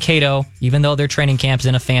Mr. Mankato, even though their training camp's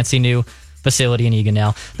in a fancy new facility in Egan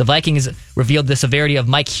now. The Vikings revealed the severity of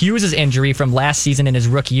Mike Hughes' injury from last season in his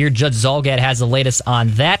rookie year. Judd Zolgad has the latest on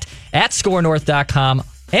that at scorenorth.com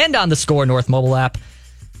and on the Score North mobile app.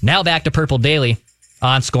 Now back to Purple Daily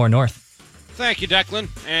on Score North. Thank you, Declan.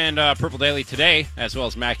 And Purple Daily today, as well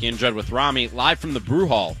as Mackie and Judd with Rami, live from the Brew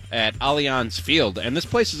Hall at Allianz Field. And this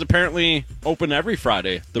place is apparently open every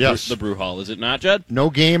Friday, the Brew Hall. Is it not, Judd?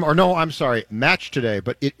 No game, or no, I'm sorry, match today,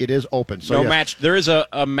 but it is open. So no yes. match. There is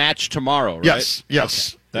a match tomorrow, right?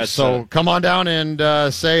 Yes. Okay. So come on down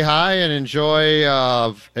and say hi and enjoy,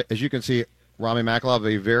 as you can see, Rami Maklov,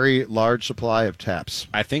 a very large supply of taps.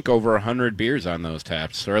 I think over 100 beers on those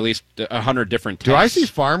taps, or at least 100 different taps. Do I see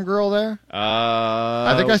Farm Girl there?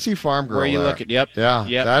 I think I see Farm Girl where you there. look at, yep.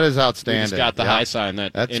 That is outstanding. It's got the high sign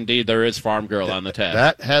that indeed there is Farm Girl on the tap.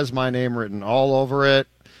 That has my name written all over it.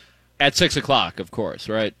 At 6 o'clock, of course,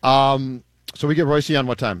 right? So we get Royce on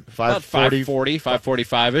what time? 5:40?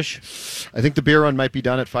 5:45-ish. I think the beer run might be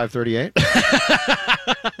done at 5:38.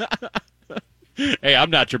 Hey,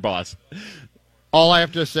 I'm not your boss. All I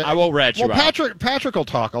have to say, I will rat you out. Patrick will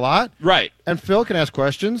talk a lot, right? And Phil can ask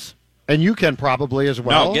questions, and you can probably as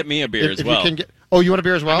well. No, get me a beer as well. You can you want a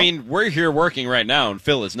beer as well? I mean, we're here working right now, and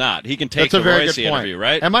Phil is not. He can take That's the a very Royce good point. interview,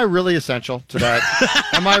 right? Am I really essential to that?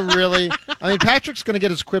 Am I really? I mean, Patrick's going to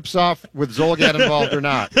get his quips off with Zolgad involved or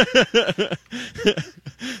not.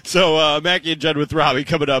 So, Mackie and Judd with Robbie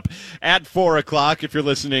coming up at 4 o'clock. If you're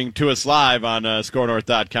listening to us live on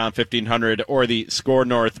scorenorth.com, 1500, or the Score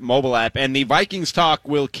North mobile app. And the Vikings talk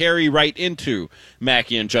will carry right into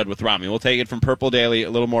Mackie and Judd with Robbie. We'll take it from Purple Daily, a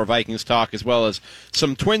little more Vikings talk, as well as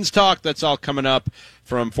some Twins talk. That's all coming up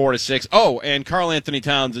from 4 to 6. Oh, and Karl Anthony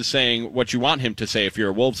Towns is saying what you want him to say if you're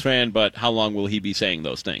a Wolves fan, but how long will he be saying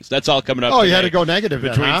those things? That's all coming up. Oh, you had to go negative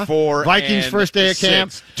between then, huh? 4 Vikings and first day of 6.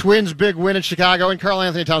 camp, Twins big win in Chicago, and Karl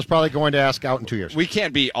Anthony Towns probably going to ask out in 2 years. We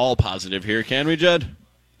can't be all positive here, can we, Judd?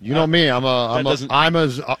 You know me. I'm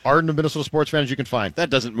as ardent a Minnesota sports fan as you can find. That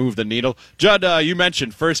doesn't move the needle. Judd, you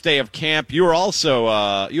mentioned first day of camp. You were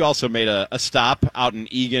also you also made a stop out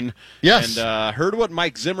in Egan. Yes. And heard what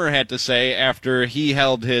Mike Zimmer had to say after he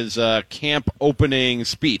held his camp opening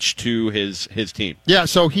speech to his team. Yeah.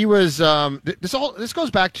 So he was. This goes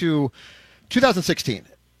back to 2016.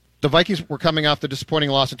 The Vikings were coming off the disappointing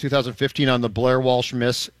loss in 2015 on the Blair Walsh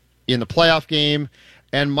miss in the playoff game.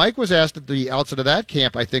 And Mike was asked at the outset of that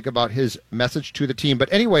camp, I think, about his message to the team.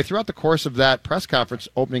 But anyway, throughout the course of that press conference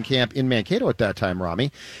opening camp in Mankato at that time,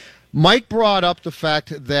 Rami, Mike brought up the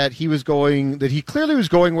fact that he clearly was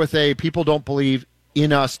going with a people don't believe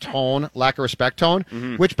in us tone, lack of respect tone,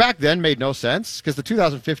 which back then made no sense because the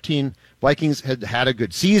 2015 Vikings had a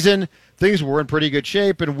good season. Things were in pretty good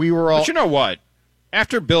shape, and we were all... But you know what?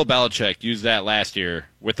 After Bill Belichick used that last year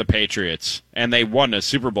with the Patriots, and they won a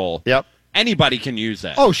Super Bowl... Yep. Anybody can use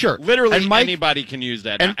that. Oh, sure. Literally anybody can use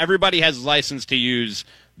that. And everybody has license to use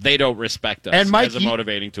they don't respect us as a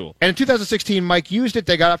motivating tool. And in 2016, Mike used it.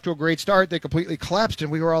 They got off to a great start. They completely collapsed,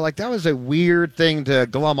 and we were all like, that was a weird thing to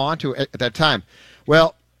glom onto at that time.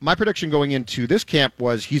 Well, my prediction going into this camp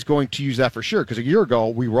was he's going to use that for sure, because a year ago,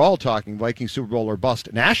 we were all talking Vikings Super Bowl or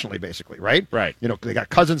bust nationally, basically, right? Right. You know, they got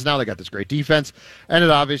Cousins now. They got this great defense. And it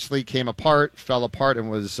obviously fell apart, and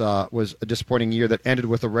was a disappointing year that ended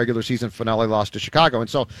with a regular season finale loss to Chicago. And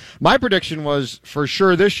so my prediction was for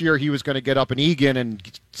sure this year he was going to get up in Egan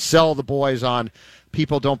and sell the boys on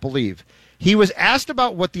people don't believe. He was asked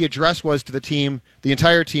about what the address was to the team, the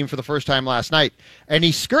entire team, for the first time last night. And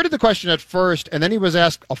he skirted the question at first, and then he was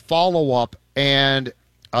asked a follow-up. And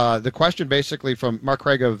the question basically from Mark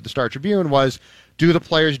Craig of the Star Tribune was, do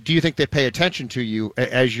you think they pay attention to you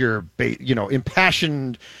as your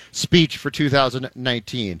impassioned speech for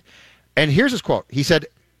 2019? And here's his quote. He said,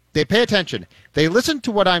 they pay attention. They listen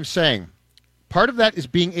to what I'm saying. Part of that is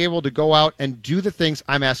being able to go out and do the things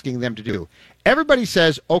I'm asking them to do. Everybody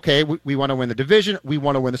says, okay, we want to win the division. We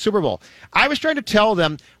want to win the Super Bowl. I was trying to tell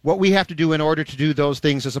them what we have to do in order to do those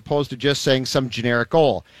things as opposed to just saying some generic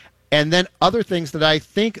goal. And then other things that I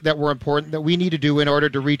think that were important that we need to do in order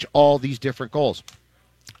to reach all these different goals.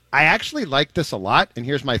 I actually like this a lot, and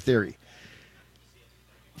here's my theory.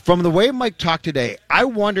 From the way Mike talked today, I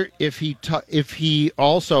wonder if he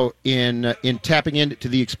also, in tapping into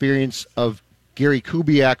the experience of Gary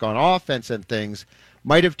Kubiak on offense and things,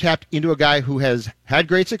 might have tapped into a guy who has had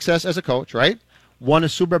great success as a coach, right? won a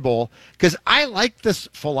Super Bowl, because I like this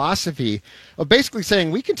philosophy of basically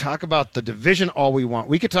saying we can talk about the division all we want.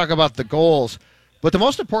 We can talk about the goals, but the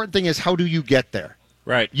most important thing is how do you get there?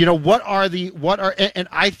 Right. You know, and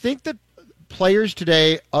I think that players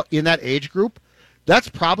today in that age group, that's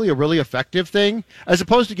probably a really effective thing, as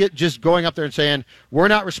opposed to just going up there and saying, we're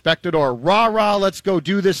not respected, or rah, let's go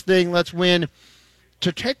do this thing, let's win.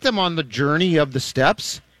 To take them on the journey of the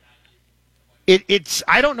steps,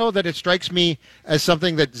 I don't know that it strikes me as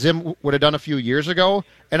something that Zim would have done a few years ago,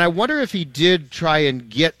 and I wonder if he did try and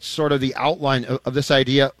get sort of the outline of this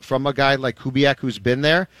idea from a guy like Kubiak who's been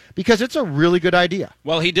there, because it's a really good idea.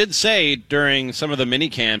 Well, he did say during some of the mini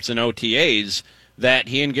camps and OTAs that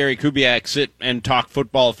he and Gary Kubiak sit and talk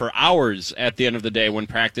football for hours at the end of the day when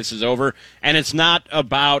practice is over, and it's not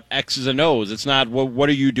about X's and O's. It's not, well, what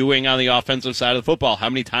are you doing on the offensive side of the football? How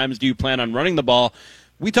many times do you plan on running the ball?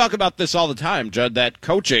 We talk about this all the time, Judd, that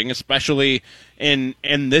coaching, especially in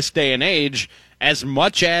this day and age, as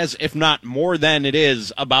much as, if not more than it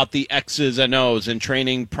is, about the X's and O's and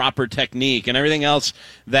training proper technique and everything else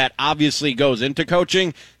that obviously goes into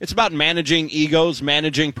coaching, it's about managing egos,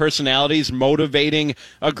 managing personalities, motivating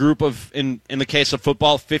a group of, in the case of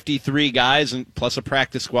football, 53 guys and plus a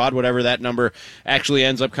practice squad, whatever that number actually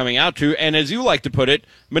ends up coming out to, and as you like to put it,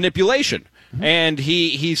 manipulation. And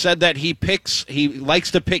he said that he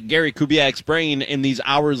likes to pick Gary Kubiak's brain in these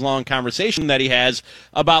hours-long conversations that he has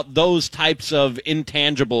about those types of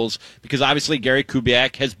intangibles, because obviously Gary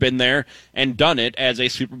Kubiak has been there and done it as a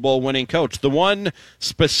Super Bowl winning coach. The one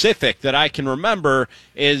specific that I can remember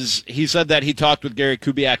is he said that he talked with Gary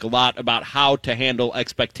Kubiak a lot about how to handle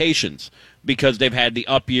expectations, because they've had the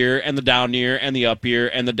up year and the down year and the up year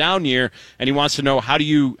and the down year, and he wants to know how do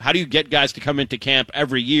you get guys to come into camp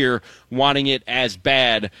every year wanting it as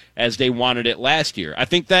bad as they wanted it last year. I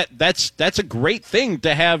think that's a great thing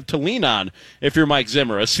to have to lean on if you're Mike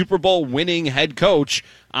Zimmer, a Super Bowl winning head coach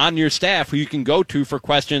on your staff who you can go to for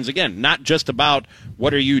questions, again, not just about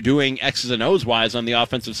what are you doing X's and O's wise on the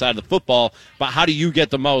offensive side of the football, but how do you get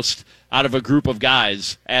the most out of a group of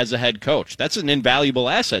guys as a head coach. That's an invaluable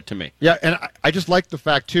asset to me. Yeah, and I just like the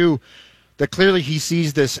fact, too, that clearly he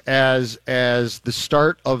sees this as the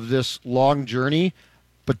start of this long journey,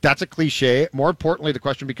 but that's a cliche. More importantly, the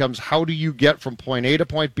question becomes, how do you get from point A to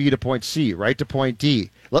point B to point C, right, to point D?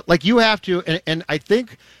 Like you have to, and I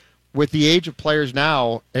think with the age of players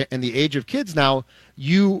now and the age of kids now,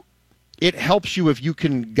 it helps you if you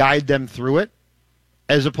can guide them through it,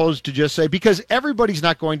 as opposed to just say, because everybody's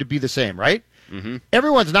not going to be the same, right? Mm-hmm.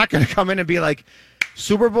 Everyone's not going to come in and be like,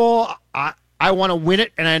 Super Bowl, I want to win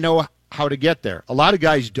it, and I know how to get there. A lot of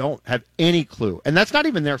guys don't have any clue, and that's not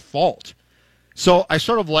even their fault. So I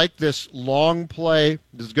sort of like this long play.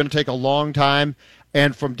 This is going to take a long time,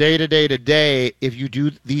 and from day to day to day, if you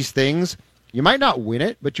do these things, you might not win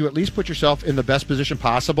it, but you at least put yourself in the best position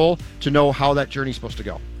possible to know how that journey's supposed to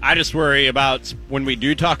go. I just worry about when we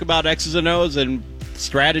do talk about X's and O's and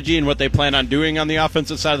strategy and what they plan on doing on the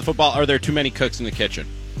offensive side of the football, are there too many cooks in the kitchen?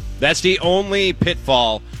 That's the only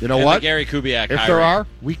pitfall. You know what? The Gary Kubiak If hiring. there are,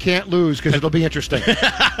 we can't lose because it'll be interesting.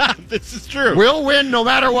 This is true. We'll win no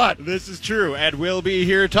matter what. This is true, and we'll be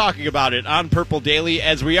here talking about it on Purple Daily,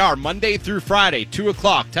 as we are Monday through Friday, 2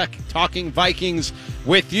 o'clock, talking Vikings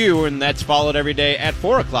with you, and that's followed every day at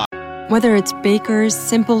 4 o'clock. Whether it's Baker's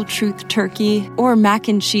Simple Truth Turkey or mac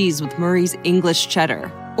and cheese with Murray's English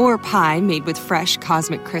Cheddar, or pie made with fresh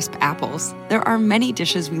Cosmic Crisp apples, there are many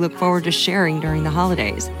dishes we look forward to sharing during the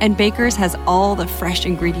holidays. And Baker's has all the fresh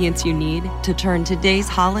ingredients you need to turn today's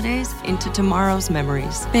holidays into tomorrow's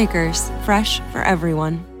memories. Baker's, fresh for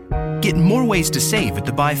everyone. Get more ways to save at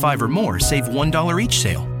the Buy 5 or More Save $1 each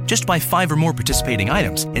sale. Just buy 5 or more participating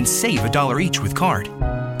items and save $1 each with card.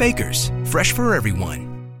 Baker's, fresh for everyone.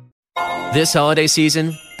 This holiday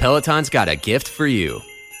season, Peloton's got a gift for you.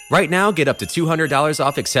 Right now, get up to $200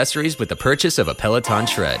 off accessories with the purchase of a Peloton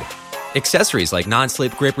Shred. Accessories like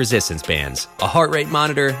non-slip grip resistance bands, a heart rate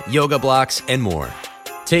monitor, yoga blocks, and more.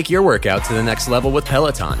 Take your workout to the next level with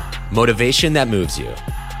Peloton. Motivation that moves you.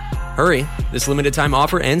 Hurry, this limited time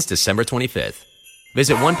offer ends December 25th.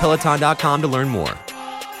 Visit onepeloton.com to learn more.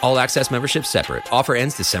 All access membership separate. Offer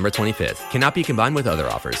ends December 25th. Cannot be combined with other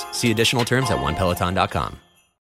offers. See additional terms at onepeloton.com.